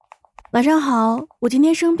晚上好，我今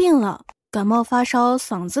天生病了，感冒发烧，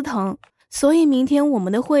嗓子疼，所以明天我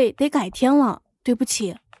们的会得改天了，对不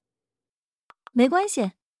起。没关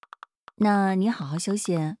系，那你好好休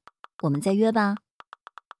息，我们再约吧。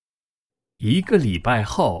1个礼拜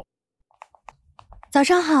后，早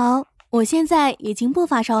上好，我现在已经不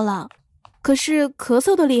发烧了，可是咳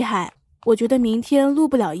嗽的厉害，我觉得明天录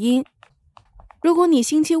不了音。如果你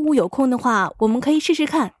星期五有空的话，我们可以试试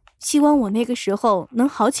看，希望我那个时候能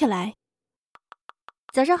好起来。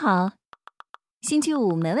早上好，星期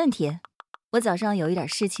五没问题，我早上有一点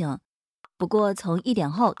事情，不过从1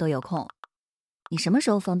点后都有空。你什么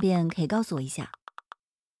时候方便可以告诉我一下。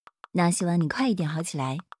那希望你快一点好起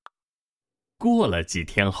来。过了几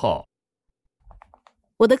天后，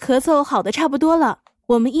我的咳嗽好的差不多了，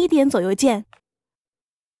我们1点左右见。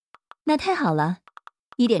那太好了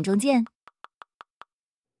，1点钟见。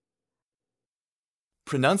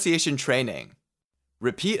Pronunciation training.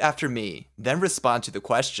 Repeat after me, then respond to the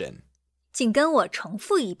question. 请跟我重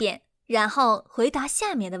复一遍，然后回答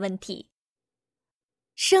下面的问题。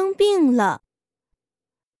生病了。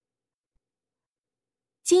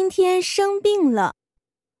今天生病了。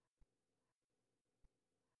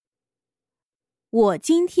我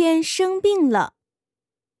今天生病了。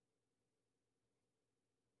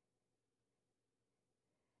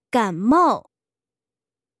感冒。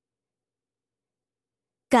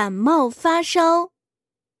感冒发烧。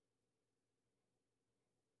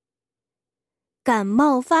感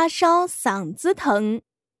冒发烧，嗓子疼。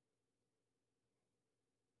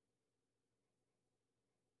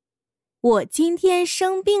我今天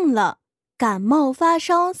生病了，感冒发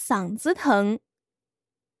烧，嗓子疼。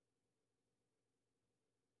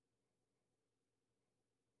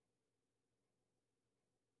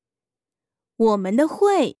我们的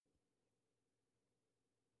会。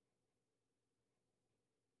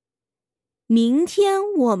明天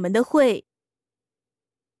我们的会。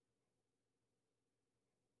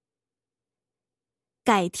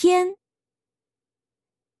改天。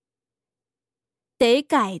得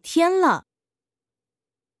改天了。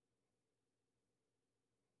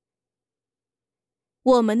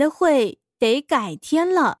我们的会得改天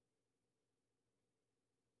了。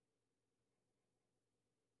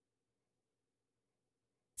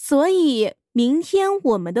所以明天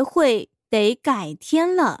我们的会得改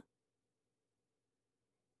天了。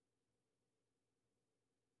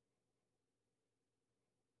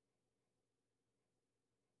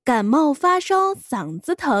感冒发烧，嗓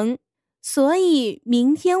子疼，所以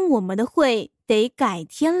明天我们的会得改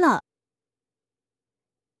天了。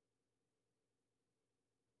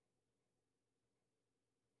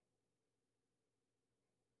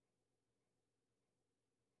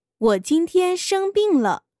我今天生病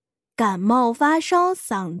了，感冒发烧，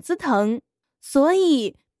嗓子疼，所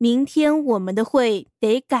以明天我们的会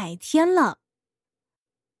得改天了。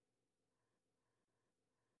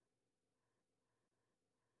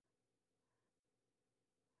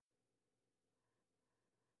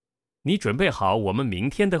你准备好我们明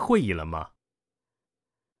天的会议了吗？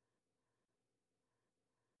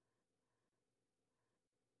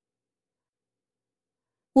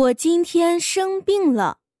我今天生病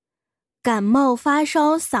了，感冒发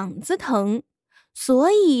烧，嗓子疼，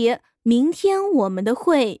所以明天我们的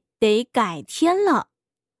会得改天了。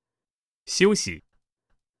休息，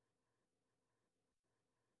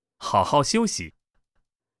好好休息。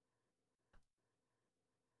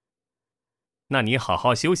那你好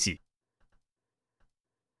好休息。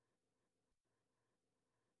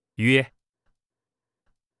约，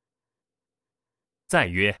再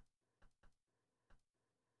约。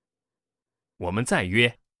我们再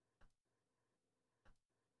约。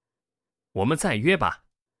我们再约吧。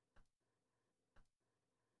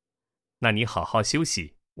那你好好休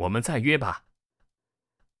息，我们再约吧。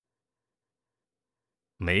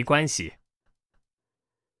没关系。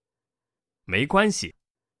没关系。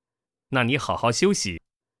那你好好休息，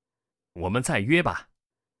我们再约吧。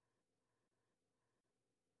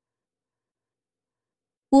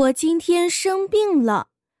我今天生病了，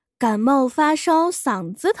感冒发烧，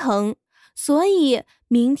嗓子疼，所以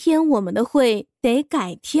明天我们的会得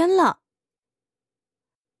改天了。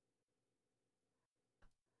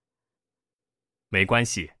没关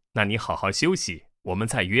系，那你好好休息，我们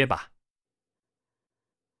再约吧。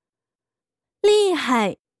厉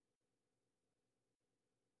害。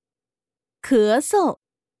咳嗽。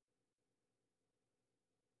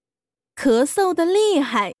咳嗽的厉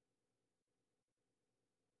害。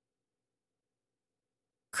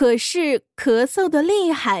可是咳嗽的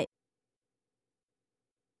厉害。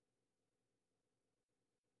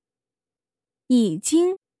已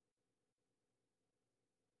经。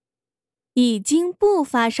已经不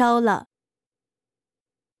发烧了。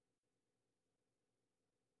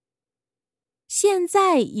现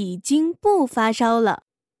在已经不发烧了。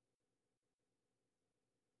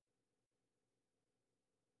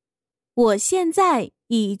我现在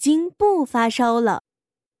已经不发烧了。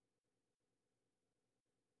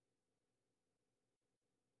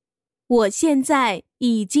我现在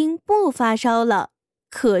已经不发烧了，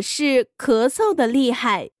可是咳嗽的厉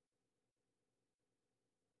害。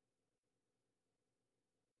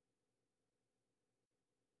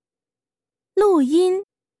录音，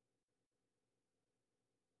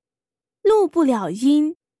录不了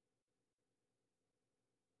音。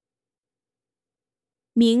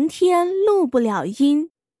明天录不了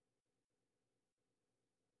音。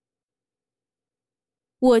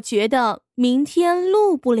我觉得明天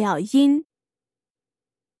录不了音。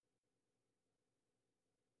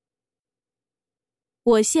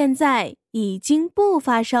我现在已经不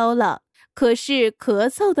发烧了，可是咳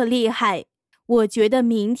嗽的厉害。我觉得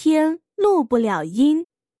明天录不了音。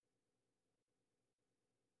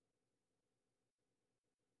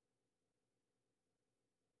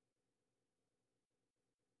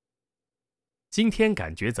今天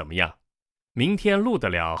感觉怎么样？明天录得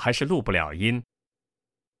了还是录不了音？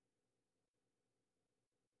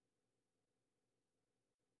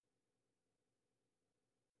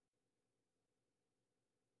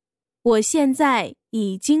我现在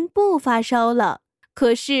已经不发烧了，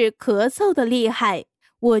可是咳嗽的厉害。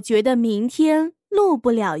我觉得明天录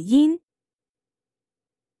不了音。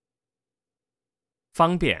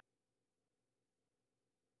方便。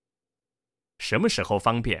什么时候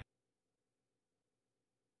方便？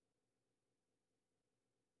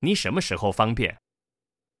你什么时候方便？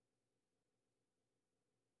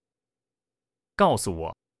告诉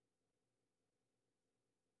我。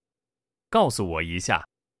告诉我一下。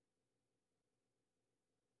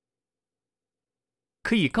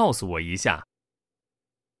可以告诉我一下。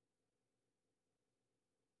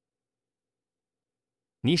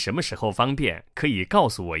你什么时候方便？可以告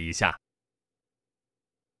诉我一下。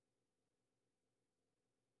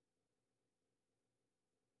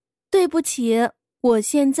对不起，我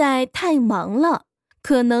现在太忙了，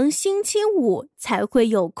可能星期五才会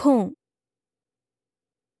有空。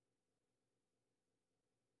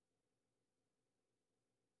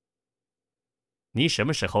你什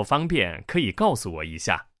么时候方便？可以告诉我一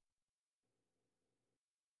下。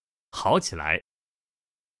好起来。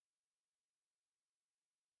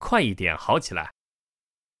快一点好起来。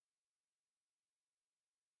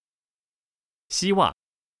希望。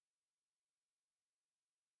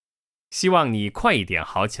希望你快一点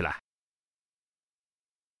好起来。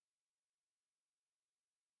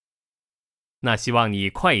那希望你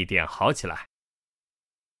快一点好起来。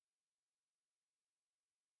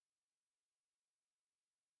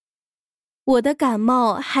我的感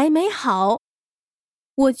冒还没好，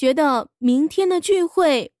我觉得明天的聚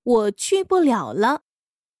会我去不了了。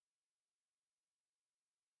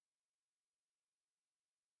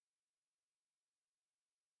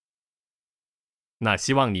那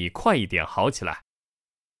希望你快一点好起来。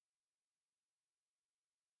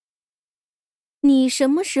你什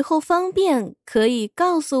么时候方便？可以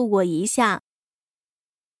告诉我一下。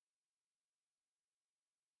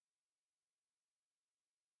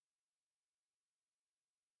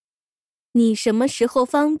你什么时候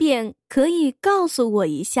方便？可以告诉我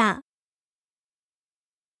一下。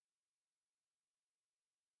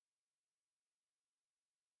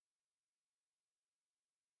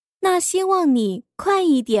那希望你快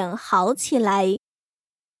一点好起来。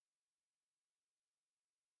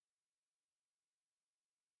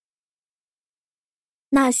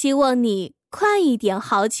那希望你快一点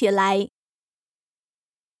好起来。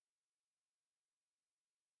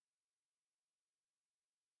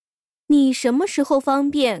你什么时候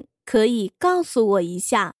方便？可以告诉我一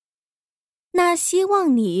下。那希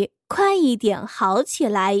望你快一点好起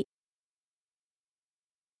来。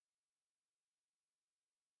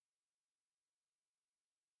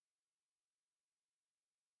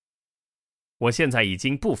我现在已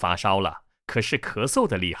经不发烧了，可是咳嗽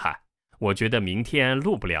的厉害。我觉得明天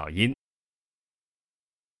录不了音。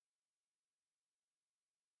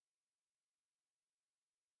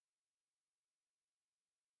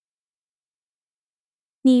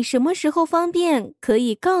你什么时候方便？可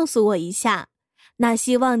以告诉我一下。那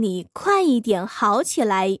希望你快一点好起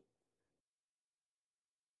来。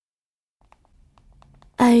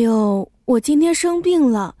哎呦，我今天生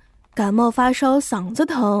病了，感冒发烧，嗓子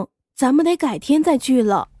疼，咱们得改天再聚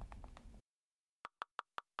了。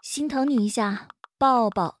心疼你一下，抱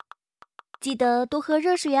抱。记得多喝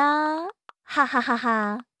热水啊！哈哈哈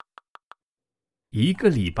哈。1个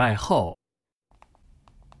礼拜后。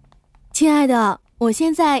亲爱的，我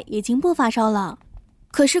现在已经不发烧了，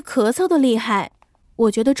可是咳嗽的厉害，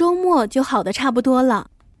我觉得周末就好的差不多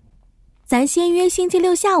了。咱先约星期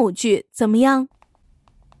六下午聚，怎么样？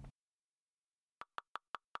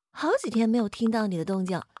好几天没有听到你的动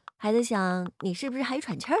静，还在想你是不是还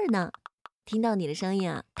喘气儿呢？听到你的声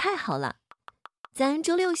音啊，太好了。咱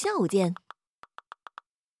周六下午见。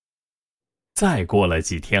再过了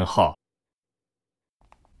几天后，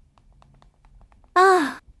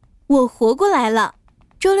啊，我活过来了，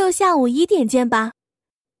周六下午1点见吧。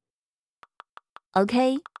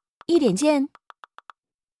OK， 1点见。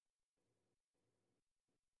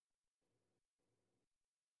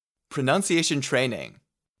Pronunciation training.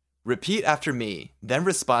 Repeat after me, then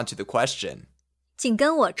respond to the question. 请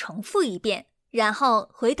跟我重复一遍，然后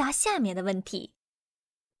回答下面的问题。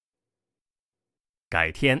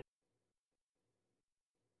改天，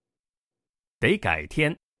得改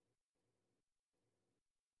天，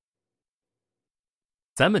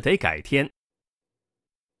咱们得改天。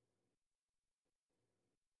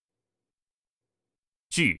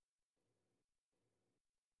聚，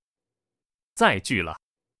再聚了，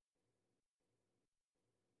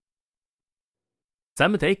咱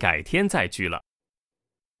们得改天再聚了。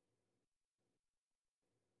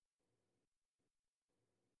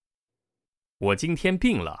我今天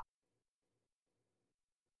病了，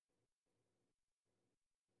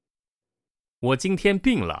我今天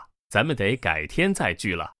病了，咱们得改天再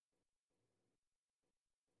聚了。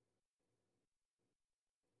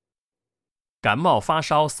感冒发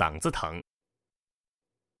烧嗓子疼，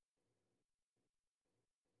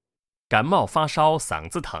感冒发烧嗓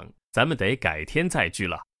子疼，咱们得改天再聚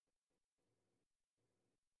了。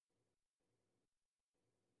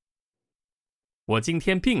我今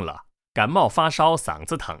天病了，感冒发烧嗓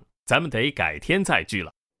子疼，咱们得改天再聚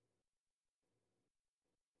了。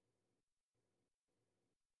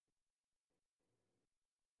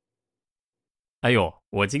哎呦，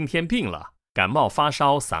我今天病了，感冒发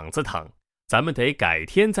烧嗓子疼，咱们得改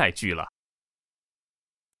天再聚了。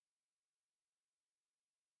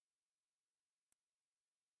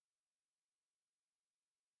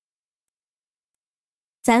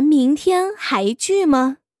咱明天还聚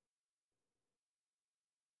吗？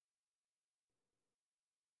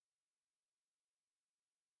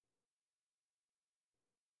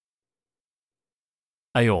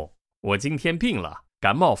哎呦，我今天病了，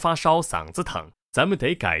感冒发烧嗓子疼，咱们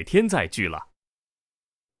得改天再聚了。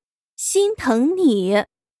心疼你，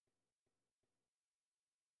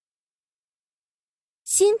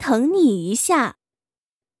心疼你一下，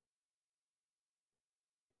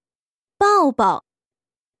抱抱，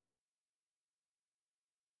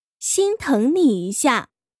心疼你一下，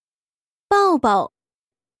抱抱，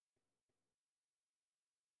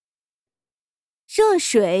热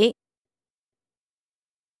水，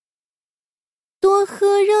多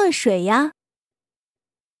喝热水呀，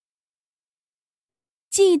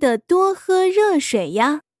记得多喝热水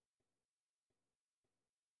呀。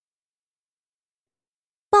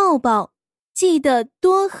抱抱，记得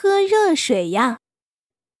多喝热水呀。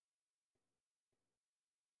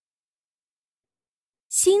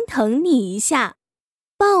心疼你一下，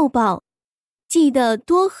抱抱，记得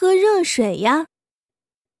多喝热水呀。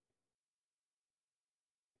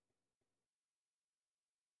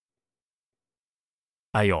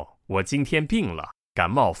哎呦，我今天病了，感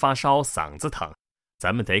冒发烧嗓子疼，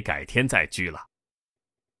咱们得改天再聚了。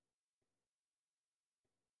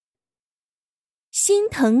心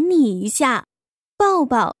疼你一下，抱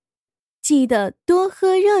抱，记得多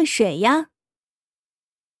喝热水呀。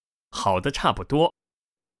好的差不多，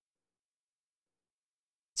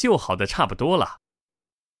就好的差不多了。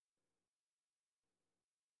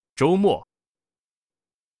周末，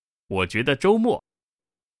我觉得周末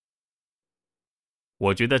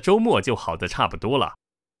就好的差不多了。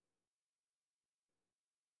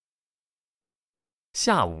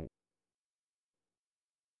下午，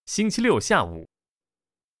星期六下午，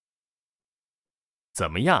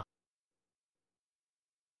怎么样？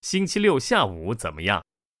星期六下午怎么样？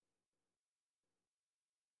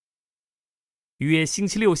约星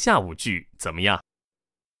期六下午聚怎么样？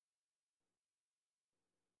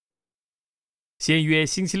先约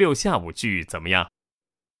星期六下午聚怎么样？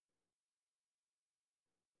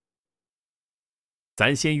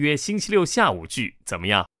咱先约星期六下午聚怎么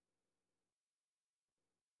样？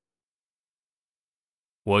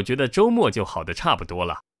我觉得周末就好的差不多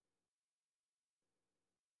了。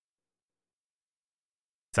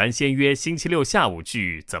咱先约星期六下午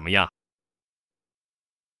聚怎么样？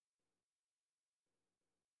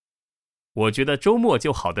我觉得周末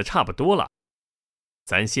就好的差不多了。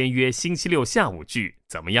咱先约星期六下午聚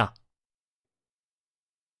怎么样？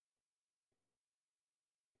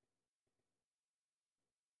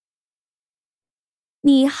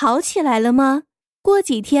你好起来了吗？过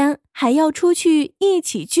几天还要出去一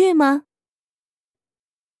起聚吗？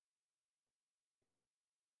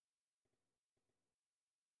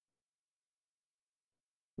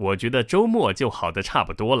我觉得周末就好的差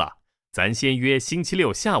不多了，咱先约星期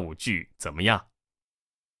六下午聚，怎么样？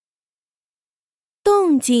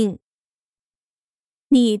动静，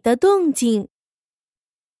你的动静，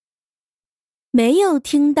没有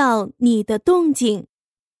听到你的动静。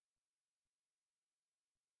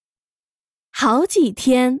好几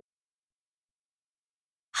天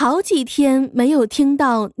没有听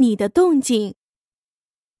到你的动静。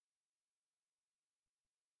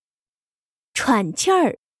喘气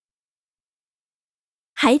儿，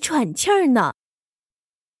还喘气儿呢。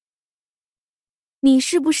你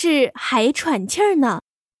是不是还喘气儿呢？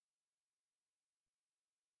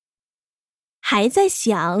还在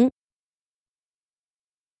想，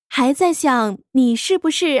你是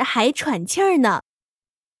不是还喘气儿呢？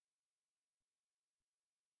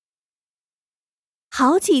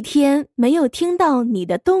好几天没有听到你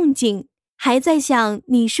的动静，还在想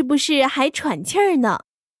你是不是还喘气儿呢？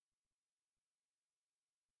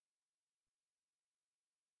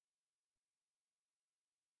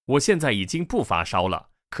我现在已经不发烧了，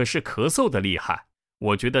可是咳嗽的厉害。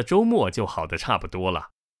我觉得周末就好的差不多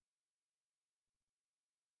了。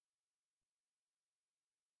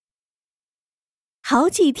好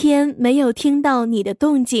几天没有听到你的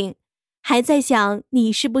动静，还在想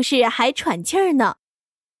你是不是还喘气儿呢？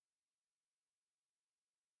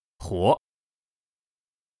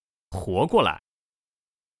活过来，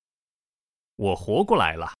我活过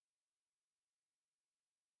来了。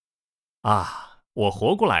啊，我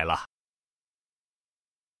活过来了。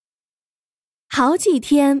好几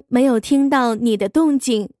天没有听到你的动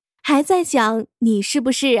静，还在想你是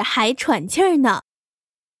不是还喘气儿呢？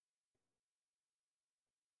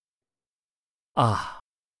啊，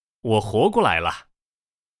我活过来了。